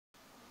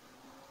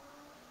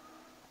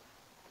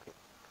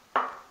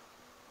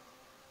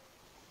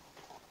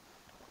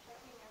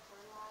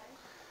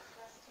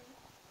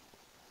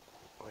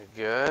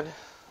good?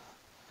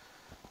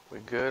 We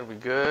good? We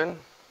good?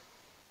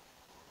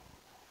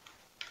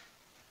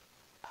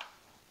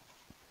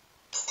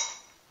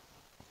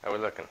 How we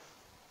looking?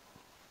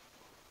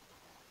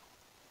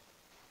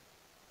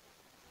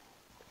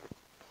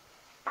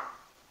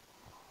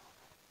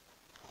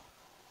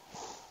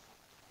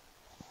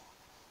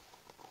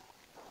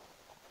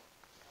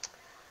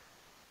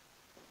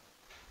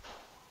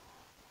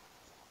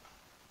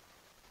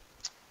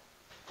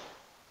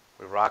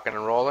 We rocking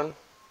and rolling?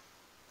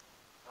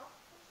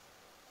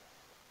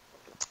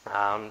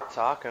 I'm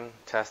talking,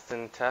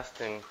 testing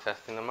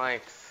the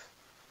mics.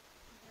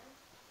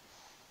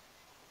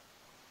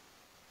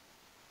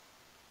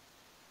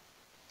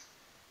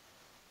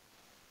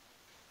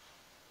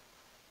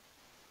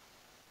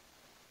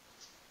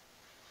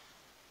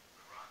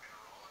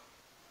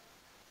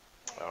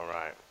 All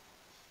right.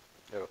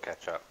 It'll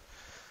catch up.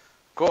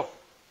 Cool.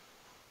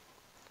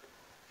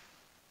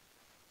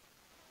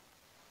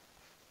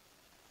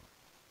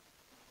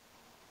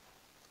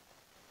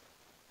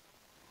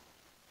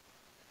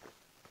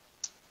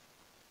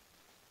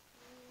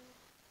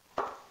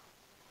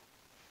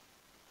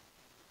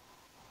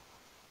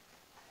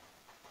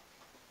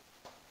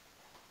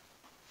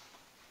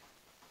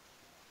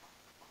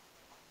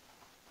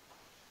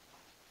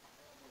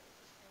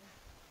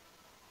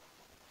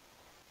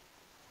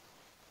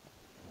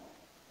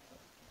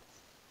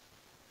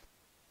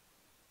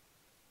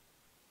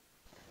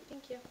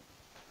 Thank you.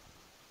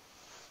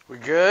 We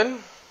good?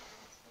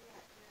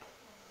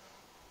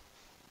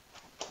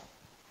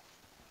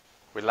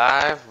 We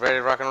live? Ready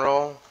to rock and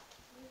roll?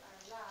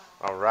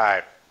 All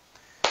right.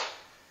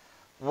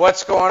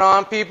 What's going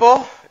on,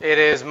 people? It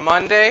is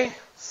Monday,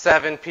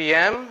 7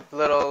 p.m.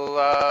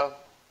 Little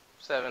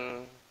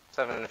 7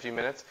 in a few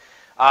minutes.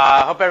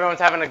 Hope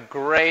everyone's having a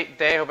great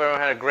day. Hope everyone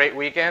had a great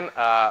weekend.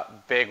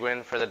 Big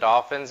win for the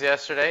Dolphins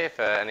yesterday, if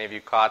any of you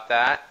caught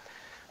that.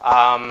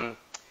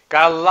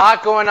 Got a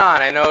lot going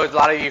on. I know a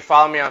lot of you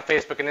follow me on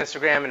Facebook and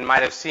Instagram and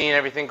might have seen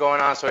everything going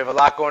on, so we have a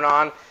lot going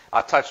on.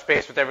 I'll touch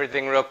base with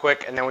everything real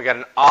quick, and then we got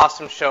an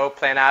awesome show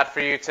planned out for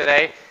you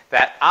today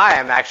that I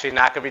am actually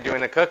not going to be doing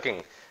the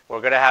cooking.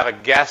 We're going to have a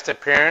guest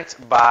appearance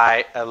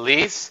by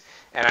Elise,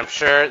 and I'm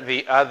sure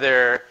the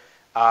other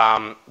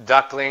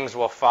ducklings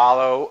will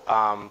follow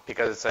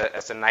because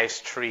it's a nice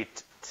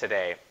treat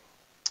today.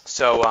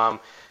 So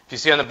if you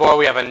see on the board,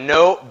 we have a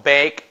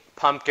no-bake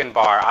pumpkin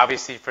bar,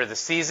 obviously for the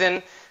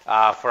season,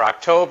 for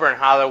October and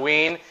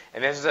Halloween,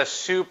 and this is a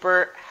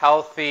super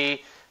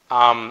healthy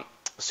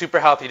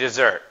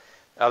dessert.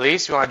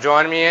 Elise, you want to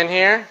join me in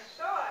here?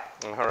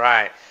 Sure. All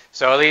right.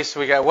 So Elise,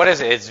 we got, what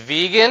is it? It's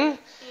vegan.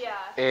 Yeah.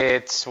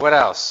 It's, what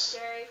else?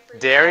 Dairy-free.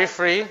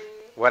 Dairy-free.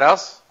 What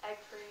else?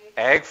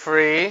 Egg-free.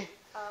 Egg-free.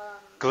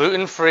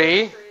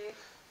 Gluten-free. Free.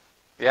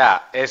 Yeah,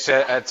 it's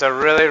a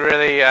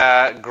really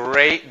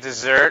great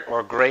dessert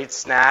or great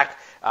snack.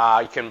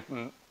 You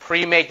can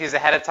pre-make these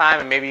ahead of time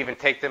and maybe even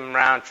take them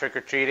around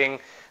trick-or-treating,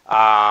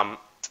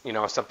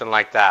 something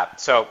like that.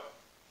 So,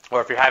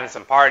 or if you're having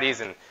some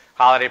parties and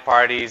holiday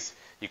parties,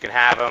 you can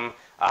have them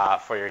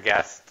for your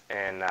guests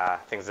and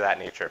things of that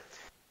nature.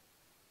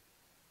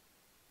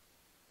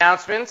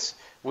 Announcements.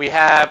 We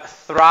have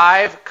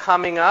Thrive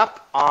coming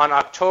up on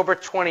October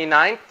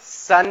 29th,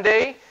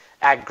 Sunday,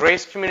 at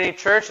Grace Community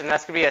Church, and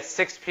that's going to be at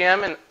 6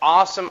 p.m. An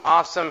awesome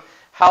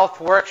health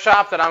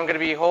workshop that I'm going to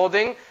be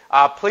holding.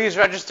 Please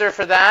register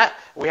for that.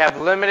 We have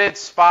limited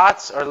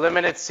spots or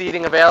limited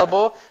seating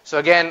available. So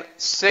again,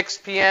 6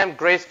 p.m.,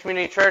 Grace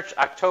Community Church,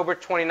 October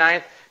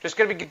 29th. Just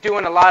going to be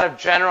doing a lot of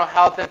general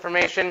health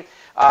information,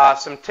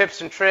 some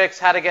tips and tricks,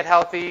 how to get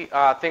healthy,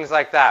 things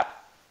like that.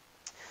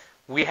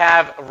 We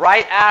have,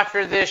 right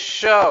after this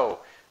show,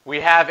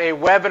 we have a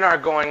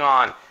webinar going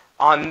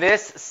on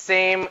this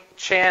same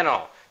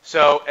channel.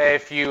 So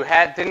if you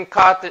didn't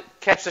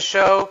catch the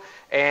show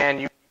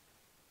and you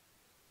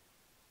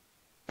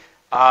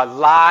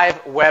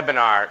live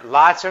webinar,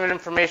 lots of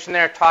information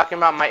there talking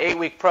about my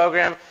 8-week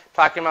program,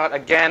 talking about,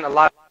 again, a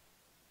lot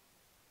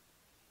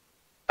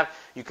of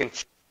you can.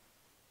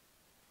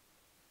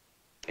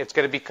 It's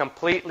going to be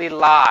completely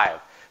live.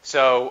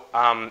 So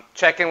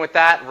check in with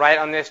that right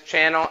on this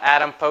channel,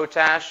 Adam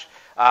Potash,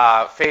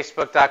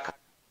 Facebook.com.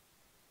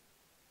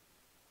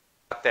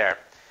 There.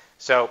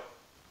 So,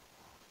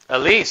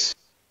 Elise.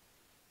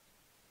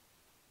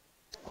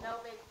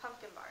 No-bake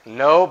pumpkin bars.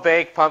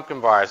 No-bake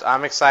pumpkin bars.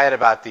 I'm excited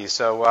about these.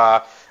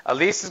 So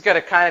Elise is going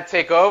to kind of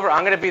take over.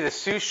 I'm going to be the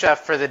sous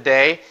chef for the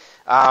day.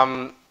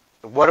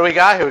 What do we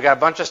got here? We got a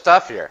bunch of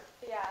stuff here.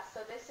 Yeah,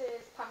 so this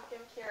is pumpkin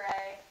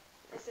puree.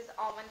 This is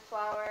almond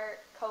flour,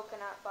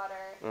 coconut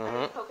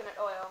butter, coconut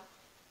oil,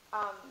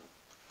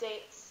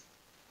 dates,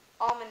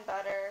 almond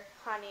butter,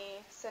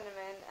 honey,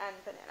 cinnamon, and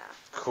banana.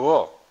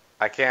 Cool.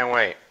 I can't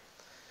wait.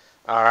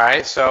 All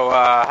right, so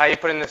how are you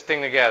putting this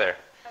thing together?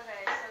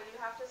 Okay, so you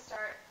have to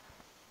start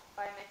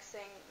by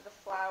mixing the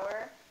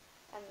flour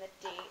and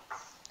the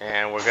dates.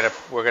 And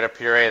we're gonna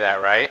puree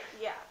that, right?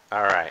 Yeah.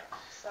 All right.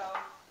 So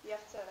you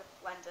have to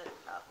blend it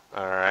up.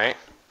 All right.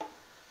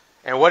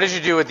 And what did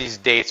you do with these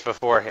dates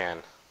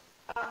beforehand?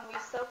 We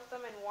soaked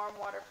them in warm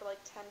water for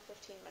like 10,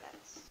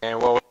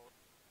 And what?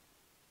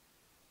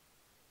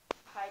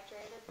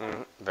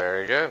 Hydrated.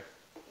 Very good.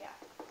 Yeah.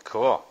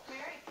 Cool.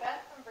 Mary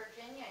Beth from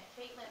Virginia and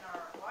Caitlin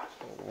are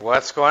watching.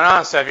 What's going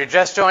on? So if you're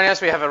just joining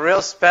us, we have a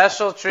real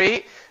special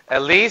treat.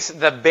 Elise,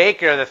 the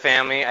baker of the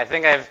family. I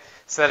think I've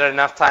said it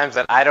enough times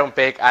that I don't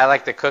bake. I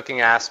like the cooking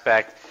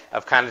aspect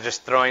of kind of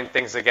just throwing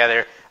things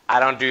together. I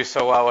don't do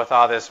so well with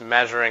all this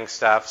measuring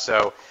stuff.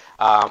 So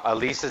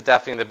Elise is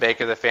definitely the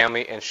baker of the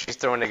family, and she's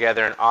throwing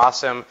together an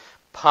awesome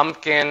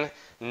pumpkin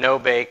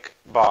no-bake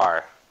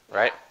bar,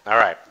 right? All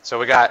right. So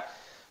we got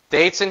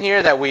dates in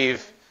here that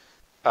we've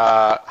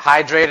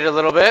hydrated a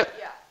little bit.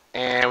 Yeah.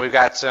 And we've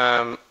got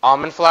some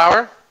almond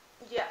flour.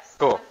 Yes.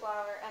 Cool. Almond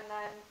flour, and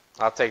then.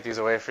 I'll take these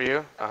away for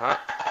you. And then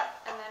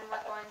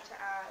we're going to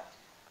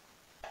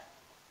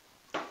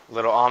add.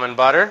 Little almond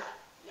butter.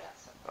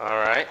 Yes. All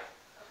right.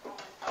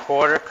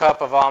 Quarter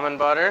cup of almond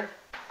butter.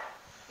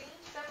 Dean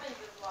Simmons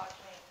is watching.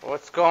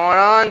 What's going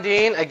on,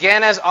 Dean?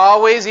 Again, as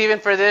always, even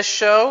for this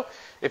show,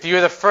 if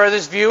you're the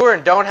furthest viewer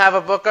and don't have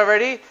a book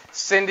already,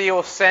 Cindy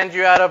will send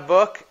you out a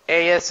book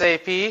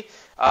ASAP.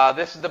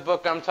 This is the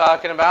book I'm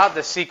talking about,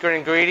 The Secret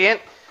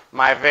Ingredient,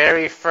 my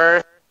very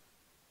first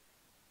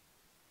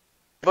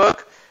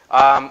book.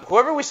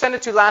 Whoever we sent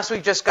it to last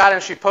week just got it,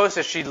 and she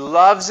posted. She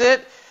loves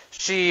it.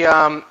 She,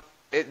 I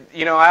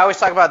always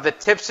talk about the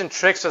tips and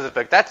tricks of the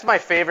book. That's my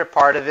favorite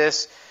part of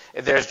this.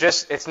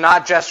 It's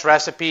not just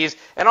recipes,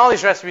 and all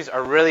these recipes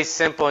are really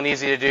simple and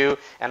easy to do,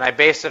 and I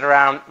base it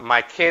around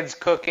my kids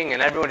cooking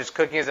and everyone just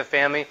cooking as a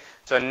family,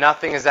 so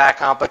nothing is that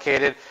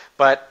complicated.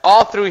 But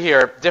all through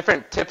here,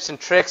 different tips and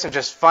tricks and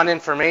just fun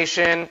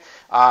information,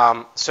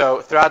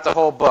 so throughout the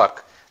whole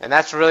book. And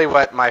that's really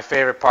what my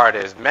favorite part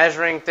is,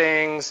 measuring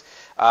things,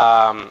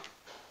 an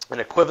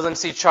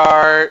equivalency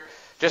chart,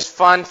 just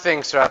fun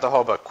things throughout the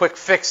whole book. Quick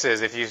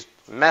fixes if you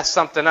mess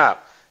something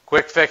up.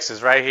 Quick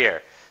fixes right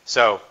here.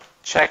 So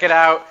check it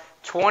out.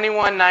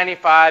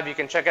 $21.95. You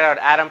can check it out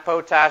at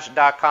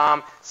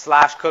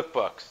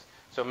adampotash.com/cookbooks.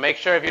 So make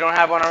sure if you don't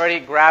have one already,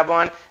 grab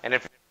one. And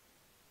if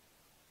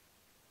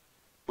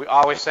we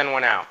always send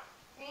one out.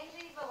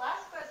 Angie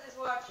Velasquez is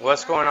watching.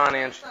 What's going on,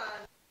 Angie? Son.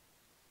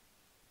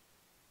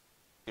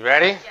 You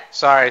ready? Yeah.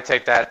 Sorry to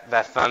take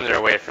that thunder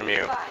away from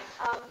you. Fine.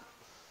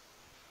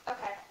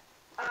 Okay.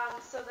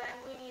 So then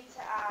we need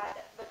to add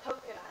the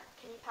coconut.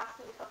 Can you pass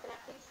me the coconut,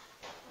 please?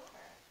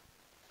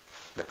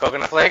 The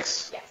coconut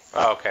flakes? Yes.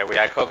 Oh, okay, we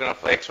add coconut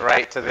flakes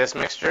right to this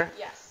mixture?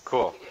 Yes.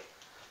 Cool. We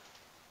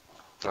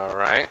do. All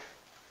right.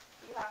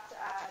 You have to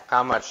add.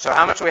 How much? So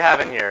how much do we have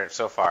in here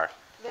so far?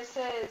 This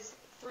is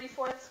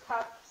 3/4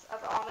 cups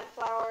of almond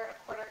flour, a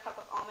quarter cup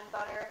of almond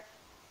butter,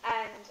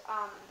 and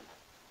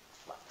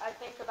I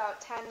think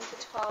about 10 to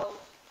 12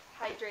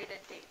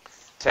 hydrated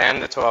dates. 10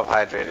 to 12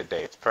 hydrated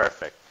dates.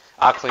 Perfect.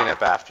 I'll clean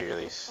up after you,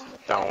 Elise.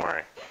 Okay. Don't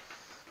worry.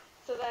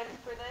 So then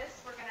for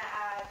this, we're going to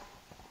add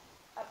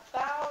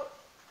about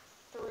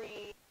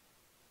 3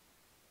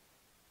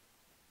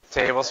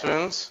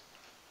 tablespoons.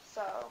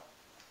 So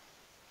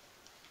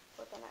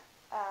we're going to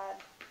add.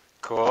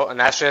 Cool. And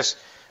that's just,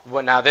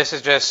 now this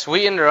is just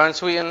sweetened or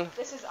unsweetened?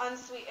 This is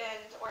unsweetened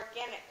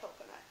organic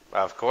coconut.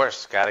 Of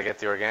course. Got to get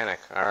the organic.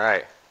 All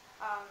right.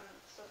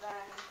 So then.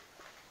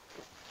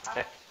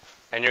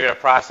 And you're going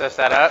to process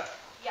that up?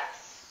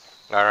 Yes.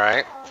 All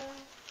right.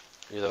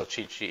 Your little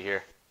cheat sheet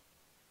here.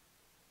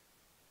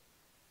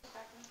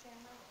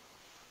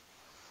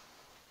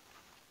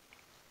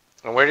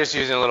 And we're just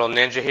using a little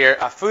Ninja here.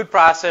 A food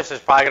processor is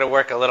probably going to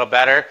work a little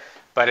better,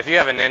 but if you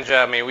have a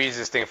Ninja, I mean, we use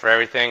this thing for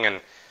everything, and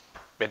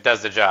it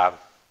does the job.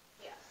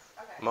 Yes.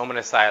 Okay. Moment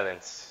of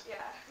silence.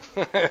 Yeah.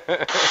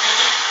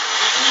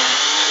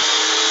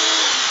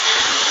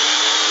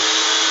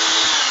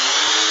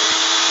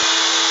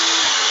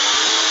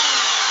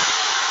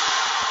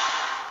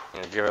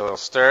 And give it a little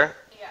stir.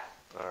 Yeah.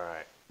 All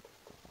right.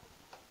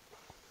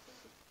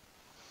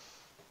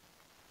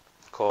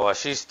 Cool.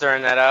 She's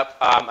stirring that up.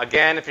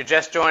 Again, if you're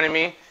just joining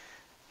me,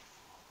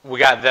 we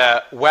got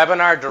the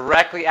webinar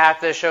directly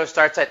after the show.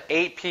 Starts at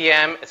 8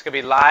 p.m. It's going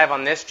to be live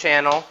on this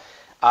channel.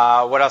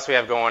 What else we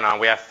have going on?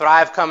 We have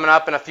Thrive coming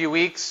up in a few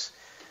weeks.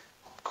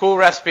 Cool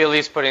recipe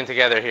Elise putting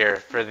together here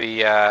for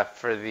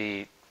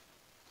the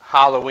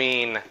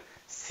Halloween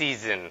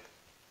season.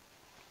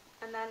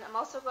 And then I'm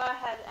also going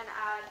ahead and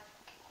add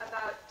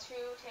about 2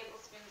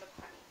 tablespoons of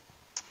honey.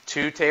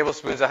 2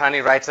 tablespoons of honey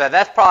right to that.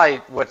 That's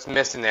probably what's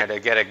missing there to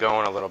get it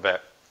going a little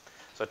bit.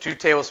 So 2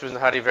 tablespoons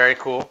of honey, very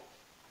cool.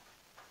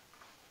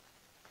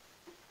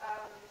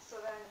 So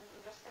then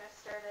I'm just going to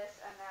stir this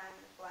and then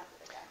blend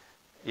it again.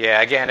 Yeah,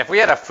 again, if we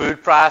had a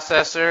food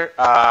processor,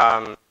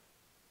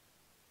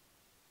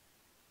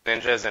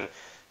 Ninjas, and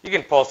you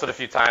can pulse it a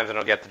few times and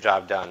it'll get the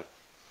job done.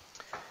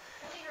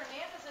 Cindy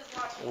Hernandez is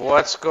watching.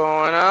 What's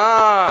going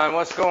on?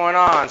 What's going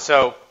on?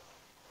 So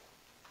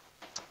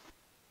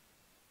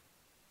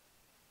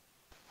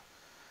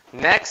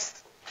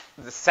next,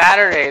 the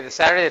Saturday the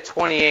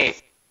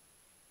 28th.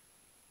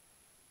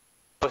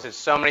 Posted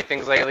so many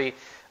things lately.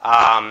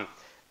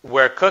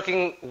 We're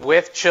cooking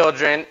with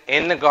children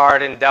in the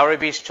garden, Delray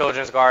Beach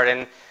Children's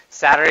Garden,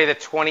 Saturday the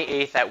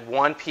 28th at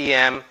 1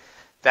 p.m.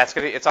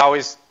 It's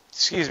always,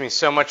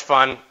 so much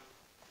fun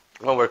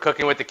when we're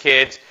cooking with the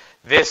kids.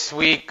 This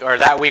week or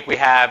that week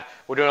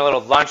we're doing a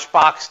little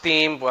lunchbox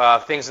theme,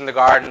 things in the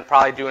garden,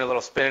 probably doing a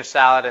little spinach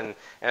salad and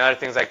other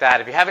things like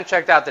that. If you haven't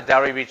checked out the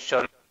Delray Beach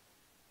Children's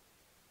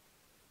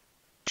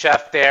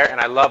Chef there,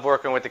 and I love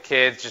working with the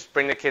kids. Just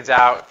bring the kids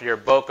out. If you're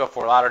Boca,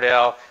 Fort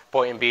Lauderdale,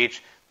 Boynton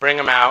Beach, bring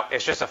them out.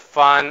 It's just a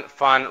fun,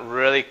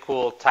 really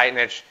cool,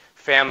 tight-knit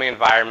family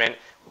environment.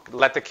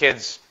 Let the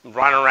kids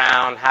run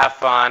around, have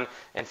fun,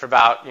 and for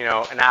about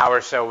an hour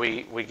or so,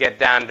 we get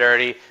down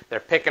dirty. They're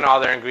picking all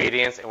their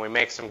ingredients, and we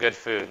make some good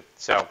food.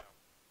 So,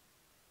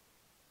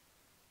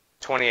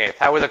 28th.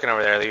 How are we looking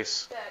over there,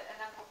 Elise? Good, and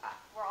then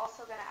we're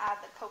also going to add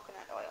the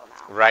coconut oil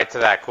now. Right to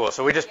that. Cool.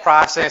 So we're just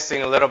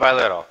processing little by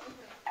little.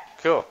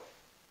 Cool.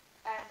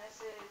 And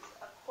this is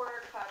a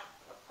quarter cup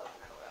of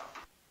coconut oil.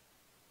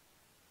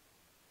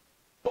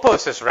 We'll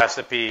post this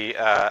recipe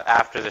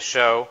after the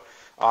show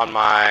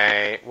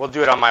we'll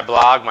do it on my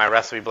blog, my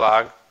recipe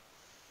blog.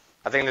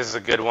 I think this is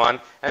a good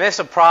one. And this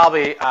will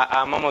probably,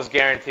 I'm almost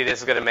guaranteed this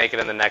is going to make it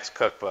in the next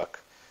cookbook.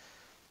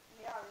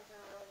 Yeah,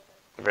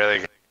 these are Really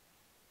good.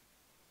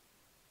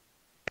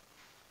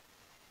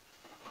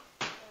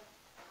 We're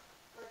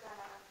going to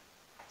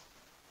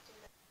do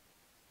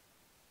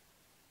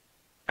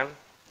that. Yeah, I'm going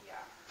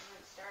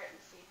to stir it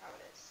and see how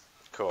it is.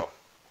 Cool.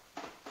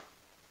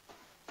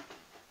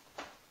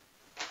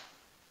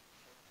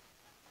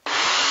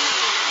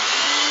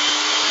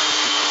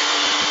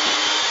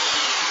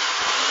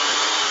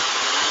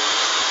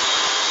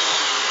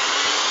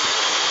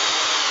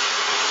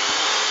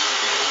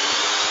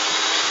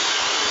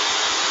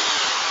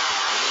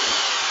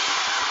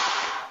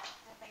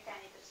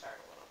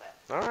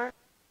 All right.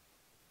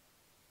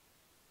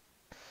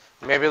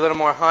 Maybe a little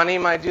more honey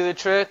might do the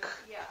trick.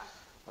 Yeah.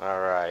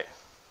 All right.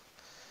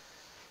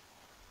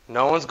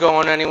 No one's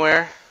going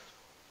anywhere.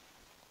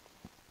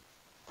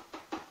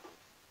 Okay.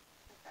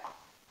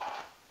 So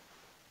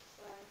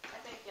I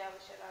think, we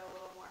should add a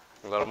little more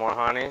honey. A little more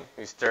honey.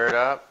 You stir it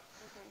up.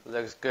 Mm-hmm.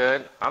 Looks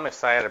good. I'm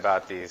excited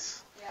about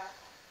these. Yeah.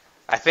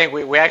 I think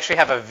we actually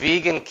have a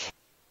vegan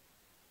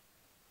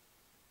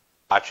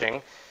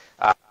watching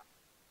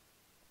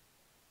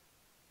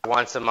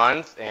once a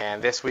month,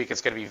 and this week it's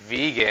going to be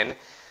vegan.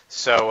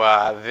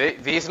 So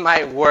these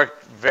might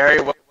work very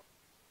well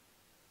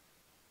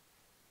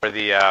for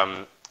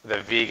the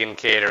vegan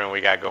catering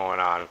we got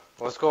going on.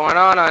 What's going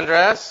on,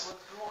 Andres?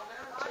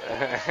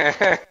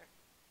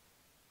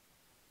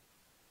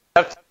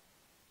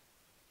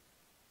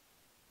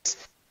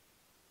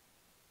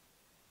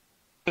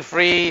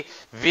 Free,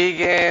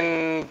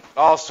 vegan,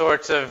 all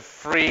sorts of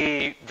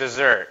free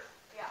dessert.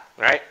 Yeah.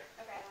 Right?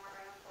 Okay, and we're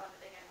going to blend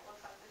it again. It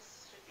looks like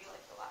this should be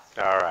like the last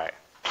All right.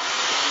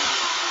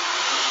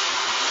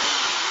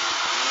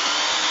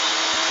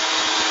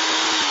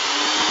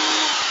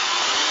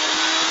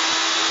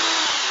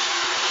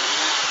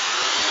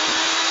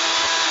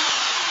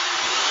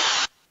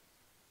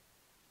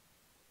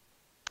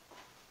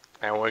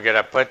 And we're going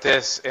to put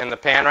this in the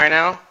pan right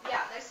now? Yeah,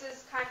 this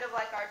is kind of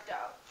like our dough.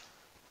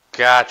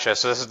 Gotcha.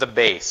 So this is the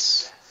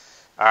base.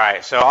 All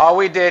right. So all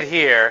we did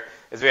here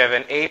is we have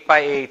an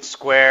 8x8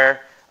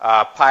 square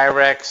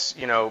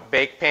Pyrex,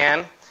 bake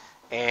pan,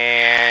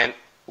 and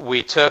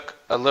we took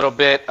a little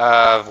bit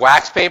of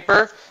wax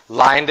paper,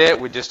 lined it.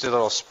 We just did a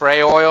little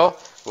spray oil,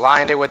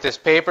 lined it with this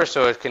paper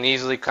so it can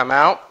easily come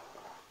out.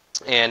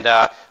 And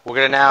we're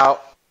going to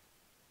now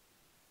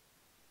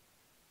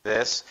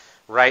this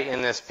right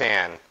in this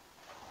pan.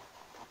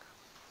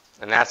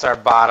 And that's our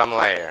bottom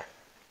layer.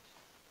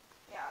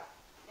 Yeah,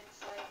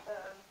 it's like the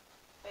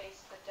base,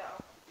 the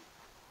dough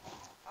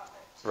of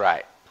it.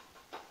 Right.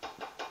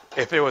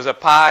 If it was a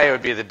pie, it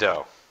would be the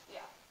dough.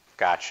 Yeah.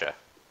 Gotcha.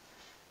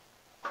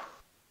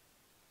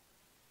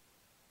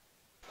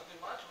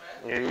 Nothing much,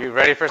 man. You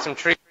ready for some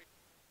treats?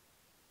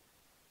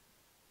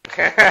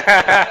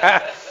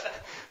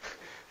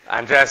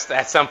 Andres,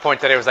 at some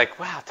point today, was like,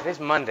 wow, today's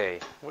Monday.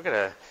 We're going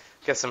to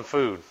get some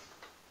food.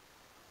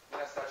 I'm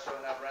going to start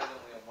showing up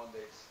randomly on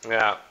Mondays.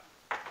 Yeah.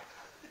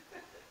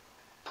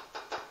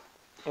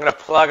 I'm going to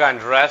plug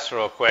Andres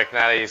real quick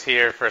now that he's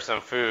here for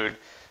some food.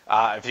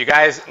 If you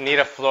guys need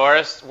a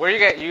florist,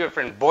 where you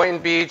from?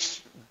 Boynton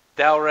Beach,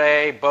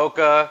 Delray,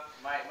 Boca.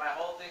 My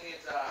whole thing is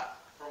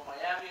from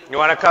Miami. You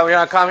want to come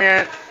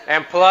here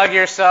and plug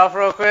yourself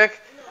real quick?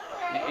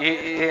 I'll bring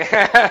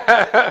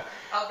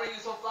you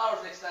some flowers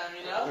next time,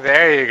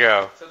 There you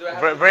go. So do I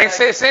have to Bring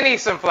like, Cindy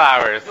some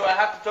flowers. Do I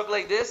have to talk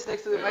like this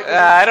next to the microphone?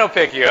 I don't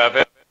pick you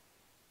up.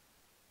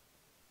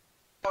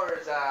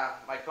 Flowers,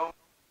 my company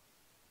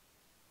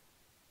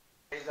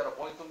is out of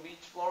Boynton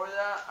Beach,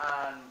 Florida,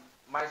 and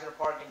Meisner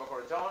Park in Boca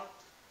Raton.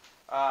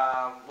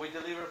 We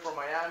deliver from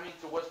Miami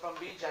to West Palm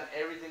Beach and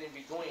everything in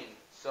between.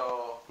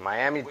 So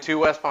Miami to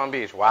West Palm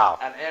Beach. Wow.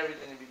 and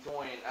everything in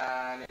between.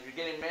 And if you're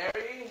getting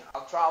married,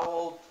 I'll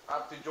travel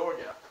up to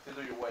Georgia to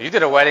do your wedding. You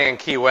did a wedding in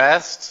Key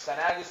West. San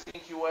Agustin,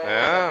 Key West,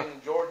 Yeah. I've been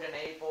in Georgia,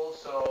 Naples,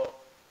 so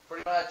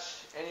pretty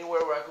much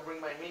anywhere where I could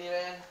bring my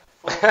minivan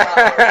full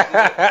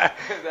flowers.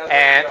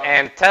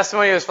 And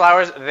Testimonials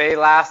flowers, they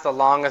last the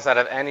longest out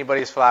of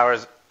anybody's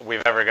flowers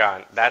we've ever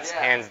gotten. That's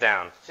hands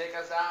down. Check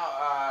us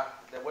out.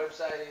 The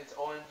website is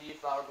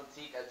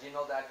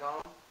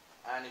omgflowerboutique@gmail.com.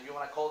 And if you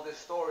want to call this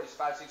store, it's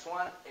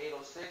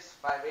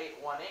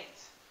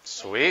 561-806-5818.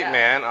 Sweet,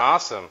 man.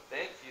 Awesome.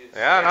 Thank you.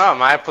 Yeah, no,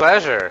 my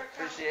pleasure.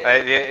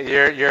 Appreciate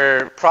it.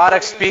 Your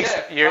product speaks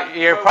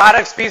your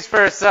product speaks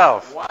for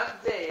itself. One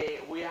day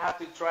we have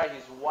to try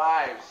his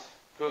wife's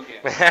cooking.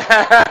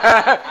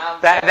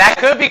 that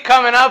could be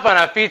coming up on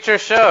a feature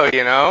show,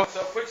 you know.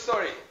 So quick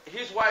story.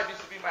 His wife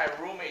used to be my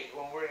roommate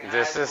when we were in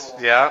high school.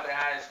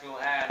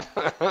 And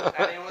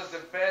it was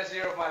the best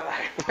year of my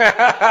life.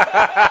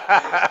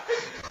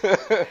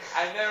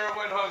 I never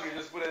went hungry.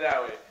 Just put it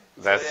that way.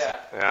 That's so,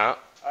 yeah.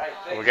 All right,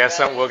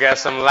 We'll get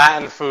some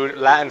Latin food in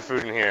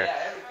here.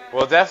 Yeah, everything.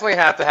 We'll definitely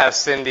have to have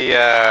Cindy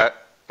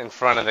in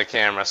front of the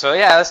camera. So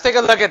yeah, let's take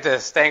a look at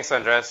this. Thanks,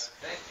 Andres.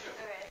 Thank you.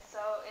 Okay, so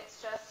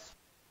it's just,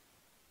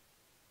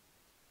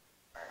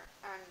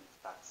 and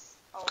that's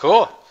all.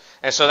 Cool.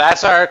 And so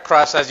that's our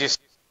crust, as you see.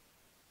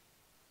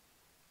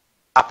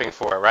 Topping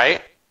for it,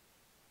 right?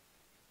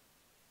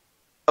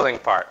 Filling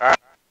part. All right.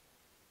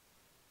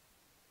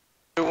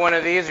 Do one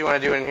of these. You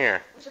want to do it in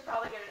here? We should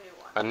probably get a new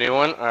one. A new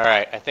one? All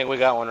right. I think we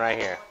got one right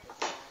here.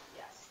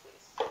 Yes,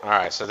 please. All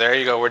right. So there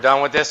you go. We're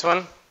done with this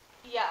one?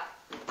 Yeah.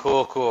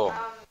 Cool, cool.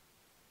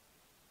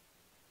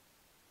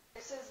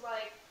 This is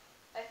like,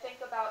 I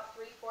think about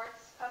 3/4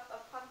 cup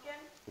of pumpkin.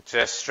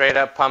 Just straight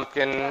up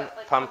pumpkin,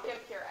 Like pumpkin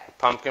puree.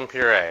 pumpkin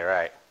puree,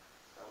 right.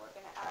 So we're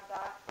going to add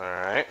that. All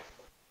right.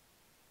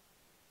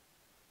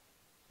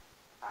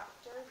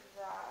 After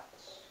that,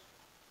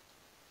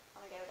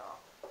 let me get it all.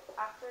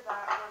 After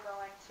that, we're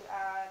going to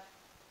add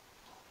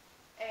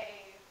a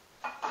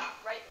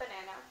ripe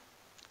banana.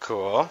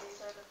 Cool.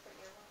 These are the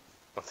prettier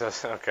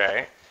ones.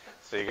 Okay.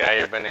 So you got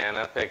your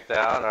banana picked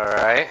out. All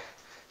right.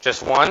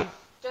 Just one?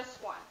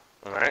 Just one.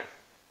 All right.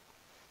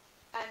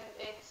 And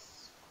it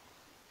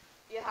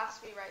has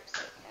to be ripe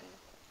so it can.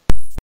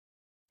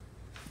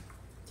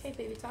 Okay,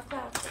 baby, talk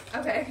loud.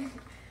 Okay.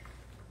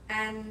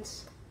 And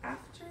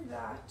after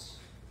that,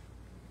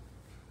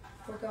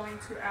 we're going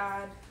to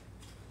add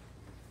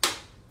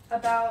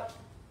about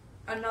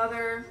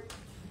another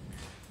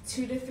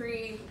 2 to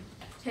 3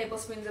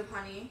 tablespoons of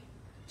honey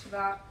to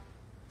that.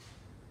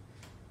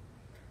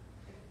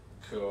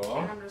 Cool.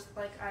 And I'm just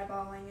like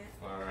eyeballing it.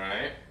 All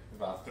right.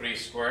 About 3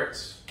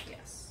 squirts.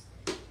 Yes.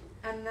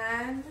 And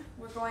then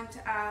we're going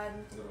to add,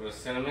 A little bit of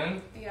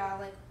cinnamon. yeah,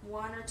 like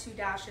 1 or 2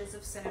 dashes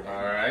of cinnamon.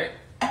 All right.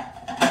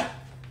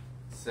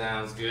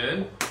 Sounds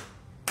good.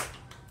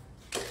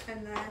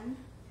 And then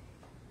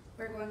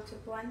we're going to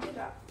blend it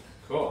up.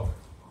 Cool.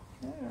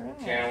 All right.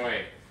 Can't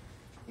wait.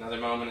 Another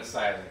moment of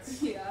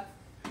silence. Yeah.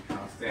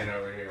 I'll stand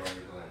over here while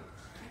you blend.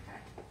 Okay.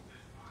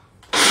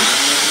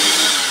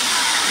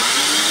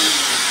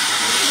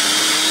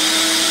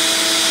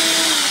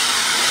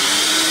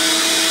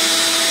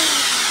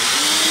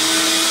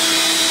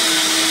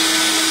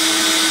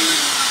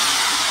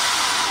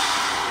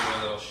 Give it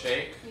a little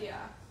shake. Yeah.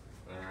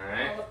 All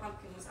right. All the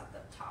pumpkin was at the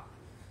top.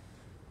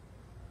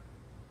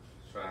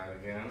 Try it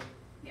again.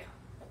 Yeah.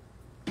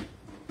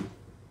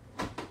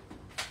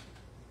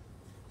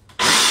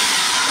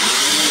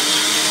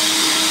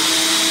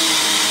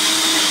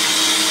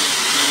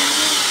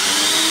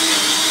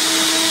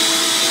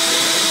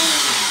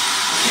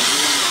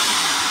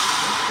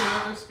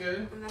 Looks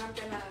good. And then I'm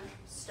gonna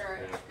stir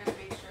it and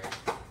make sure.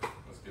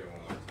 Let's do it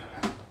one more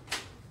time.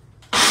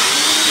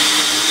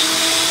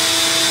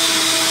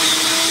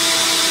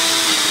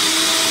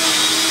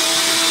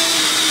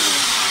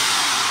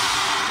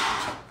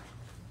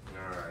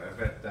 Alright, I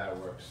bet that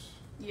works.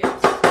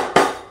 Yes.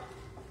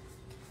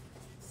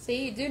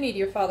 See, you do need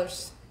your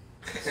father's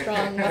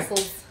strong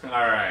muscles.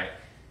 Alright.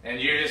 And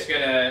you're just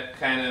gonna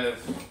kind of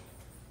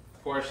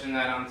portion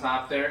that on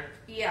top there?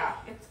 Yeah,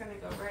 it's gonna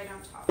go right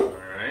on top.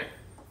 Alright.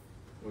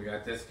 We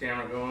got this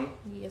camera going.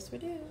 Yes, we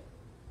do.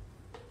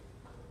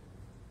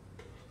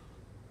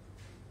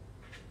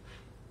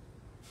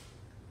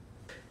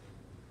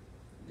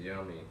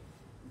 Yummy.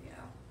 Yeah.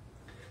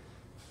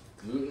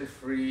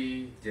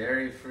 Gluten-free,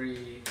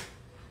 dairy-free,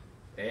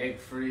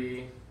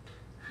 egg-free.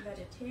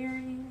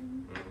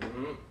 Vegetarian.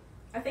 Mm-hmm.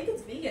 I think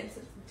it's vegan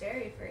since it's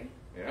dairy free.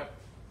 Yeah.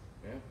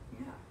 Yeah.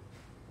 Yeah.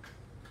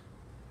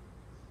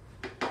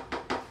 I'll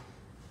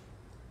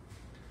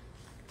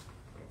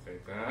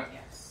take that.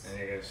 Yes. And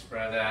you're gonna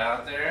spread that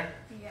out there.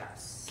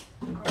 Yes.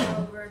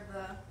 All over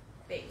the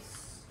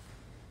base.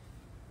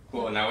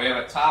 Cool. Now we have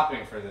a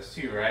topping for this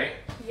too, right?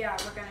 Yeah,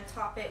 we're gonna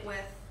top it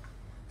with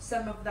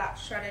some of that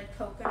shredded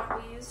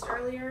coconut we used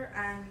earlier,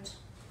 and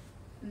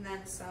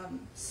then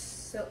some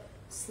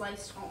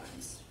sliced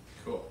almonds.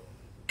 Cool.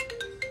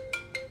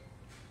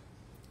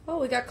 Oh,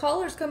 we got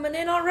callers coming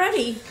in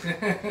already.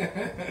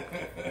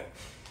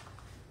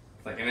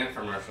 Like an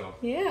infomercial.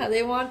 Yeah,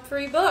 they want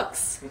free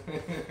books.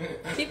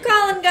 Keep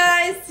calling,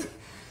 guys.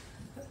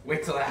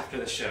 Wait till after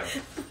the show.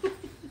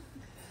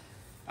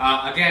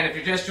 Again, if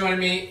you're just joining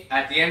me,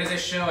 at the end of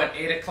this show at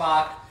 8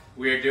 o'clock,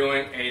 we are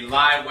doing a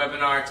live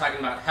webinar talking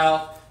about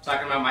health,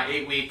 talking about my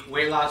 8-week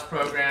weight loss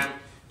program.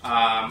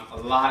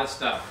 A lot of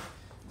stuff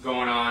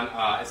going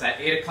on. It's at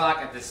 8 o'clock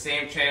at the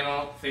same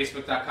channel,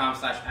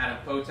 facebook.com/Adam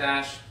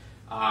Potash.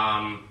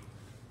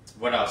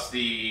 What else?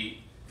 The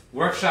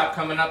workshop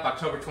coming up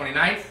October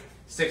 29th,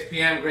 6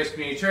 p.m., Grace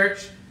Community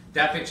Church.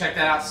 Definitely check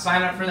that out.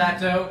 Sign up for that,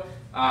 though,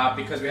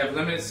 because we have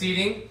limited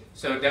seating.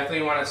 So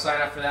definitely want to sign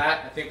up for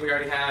that. I think we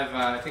already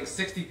have,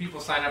 60 people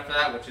signed up for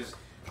that, which is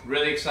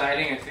really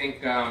exciting. I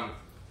think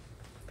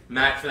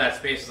max for that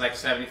space is like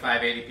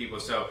 75, 80 people.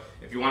 So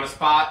if you want a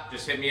spot,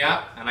 just hit me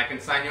up and I can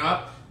sign you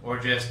up. Or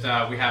just,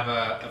 we have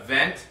an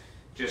event.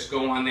 Just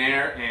go on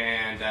there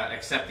and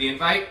accept the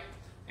invite,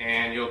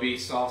 and you'll be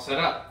all set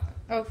up.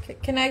 Okay.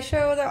 Can I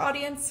show the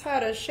audience how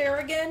to share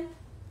again?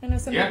 I know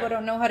some people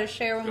don't know how to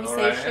share when we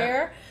say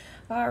share.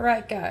 All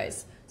right,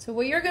 guys. So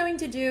what you're going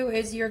to do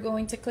is you're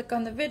going to click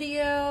on the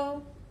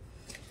video.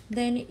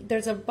 Then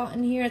there's a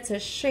button here. It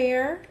says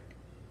share.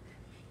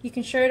 You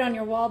can share it on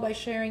your wall by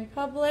sharing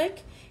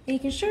public. And you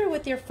can share it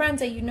with your friends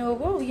that you know,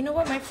 whoa, you know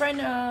what, my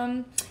friend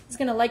is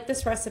going to like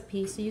this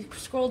recipe. So you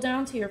scroll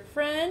down to your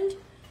friend,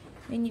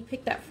 and you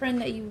pick that friend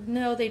that you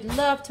know they'd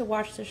love to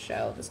watch the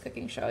show, this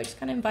cooking show. You just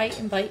kind of invite,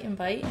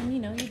 and you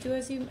know, you do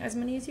as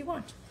many as you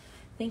want.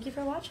 Thank you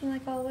for watching,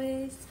 like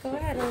always. Go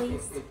ahead,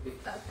 Elise.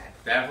 Okay.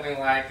 Definitely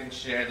like and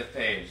share the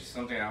page.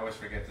 Something I always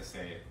forget to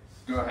say.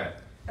 Go ahead.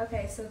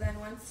 Okay, so then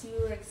once you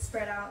like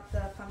spread out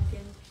the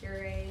pumpkin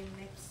puree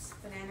mix,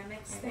 banana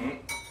mix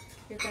thing,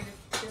 you're gonna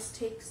just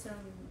take some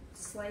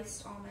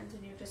sliced almonds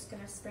and you're just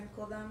gonna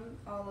sprinkle them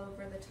all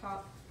over the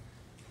top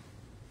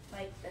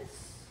like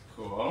this.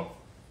 Cool.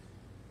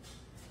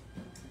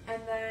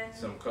 And then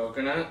Some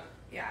coconut.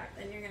 yeah,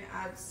 then you're gonna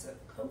add some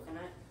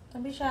coconut.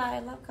 Don't be shy. I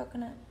love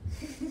coconut.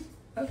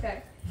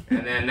 Okay.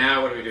 And then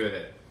now what do we do with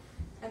it?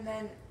 And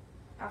then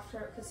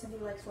after, because Cindy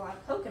likes a lot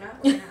of coconut,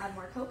 we're gonna add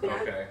more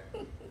coconut. Okay.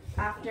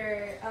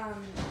 After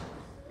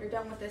you're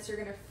done with this, you're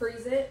gonna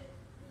freeze it.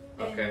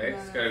 Okay,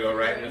 it's gotta go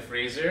right in the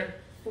freezer.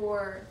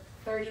 For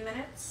 30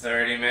 minutes.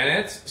 30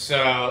 minutes.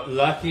 So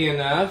lucky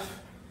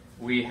enough,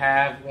 we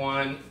have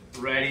one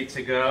ready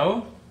to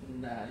go.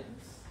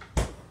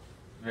 Nice.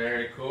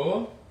 Very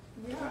cool.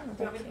 Yeah. Do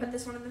you want me to put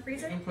this one in the You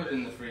freezer? can put it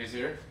in the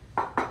freezer.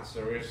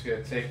 So we're just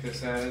gonna take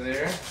this out of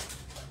there.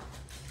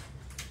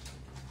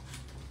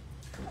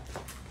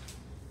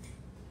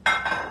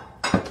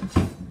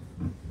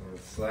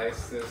 Let's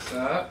slice this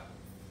up.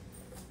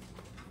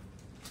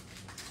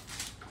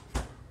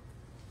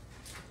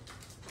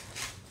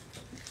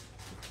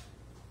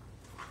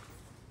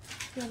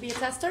 You want to be a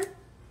tester?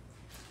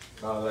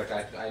 Oh look,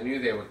 I knew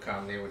they would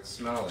come. They would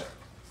smell it.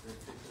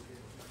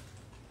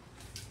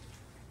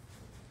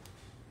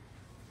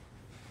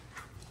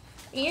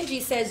 Angie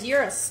says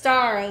you're a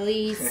star,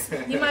 Elise.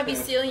 You might be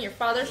stealing your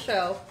father's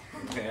show.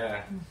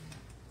 Yeah.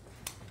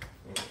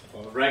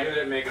 Well,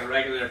 make a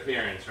regular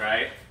appearance,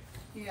 right?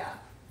 Yeah.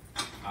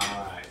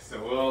 Alright, so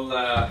we'll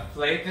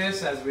plate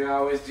this as we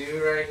always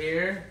do right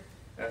here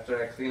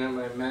after I clean up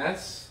my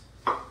mess.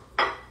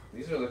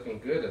 These are looking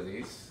good, at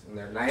least. And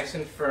they're nice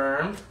and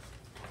firm.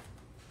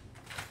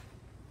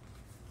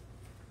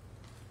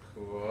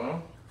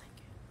 Cool.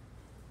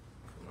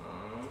 Come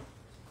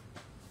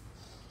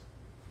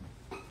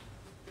on.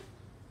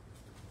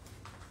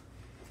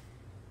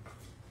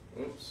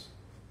 Oops.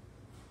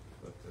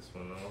 Flip this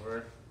one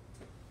over.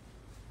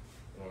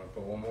 You want to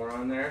put one more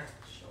on there?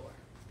 Sure.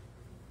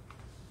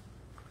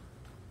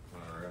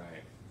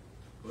 Alright.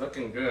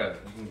 Looking good.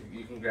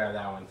 You can grab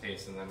that one,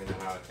 taste, and let me know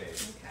how it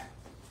tastes. Okay.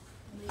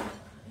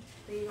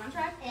 Do you want to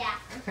try? Yeah.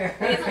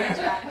 Please want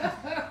to try.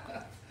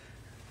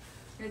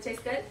 Does it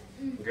taste good?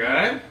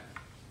 Good?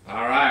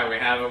 Alright, we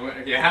have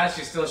a... Yeah,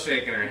 she's still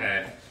shaking her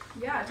head.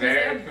 Yeah, it tastes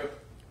Very good. good.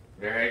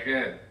 Very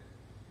good.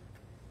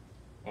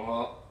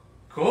 Well,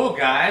 cool,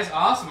 guys.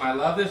 Awesome. I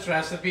love this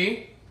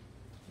recipe.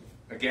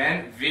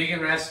 Again, vegan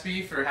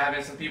recipe for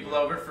having some people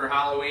over for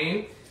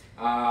Halloween.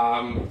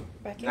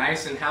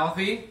 Nice and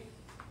healthy.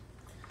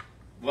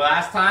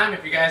 Last time,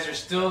 if you guys are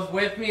still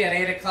with me at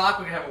 8 o'clock,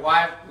 we're going to have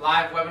a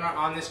live webinar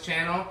on this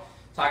channel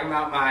talking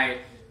about my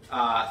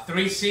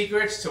 3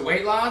 secrets to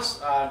weight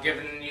loss,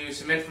 giving you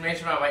some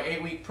information about my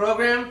 8-week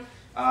program.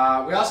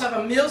 We also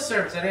have a meal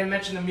service. I didn't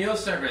mention the meal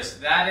service.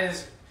 That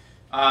is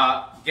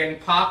getting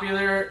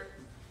popular,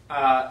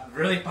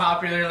 really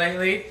popular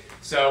lately.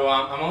 So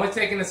I'm only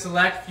taking a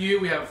select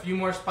few. We have a few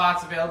more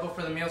spots available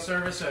for the meal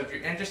service. So if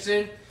you're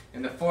interested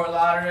in the Fort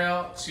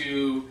Lauderdale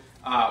to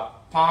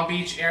Palm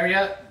Beach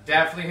area,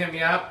 definitely hit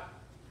me up.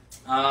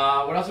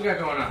 What else we got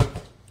going on?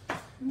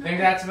 I think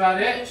that's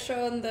about it. Just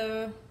showing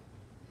the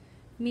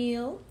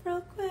meal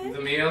real quick.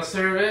 The meal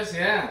service,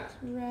 yeah.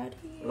 Right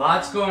here.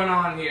 Lots going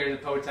on here in the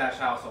Potash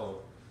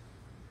household.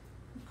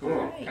 Cool.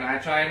 Right. Can I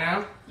try it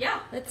now? Yeah.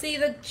 Let's see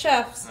the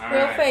chef's All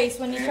real right. face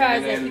when he And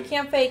tries it. then- You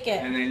can't fake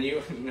it. And then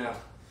you, no.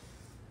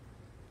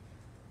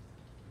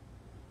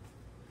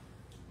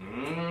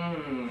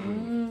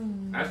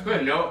 Mmm. That's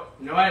good. No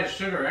added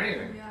sugar or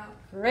anything. Yeah.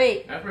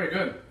 Great. That's pretty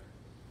good.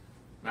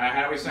 All right,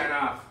 how do we sign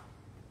off?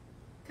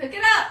 Cook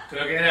it up.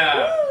 Cook it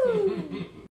up.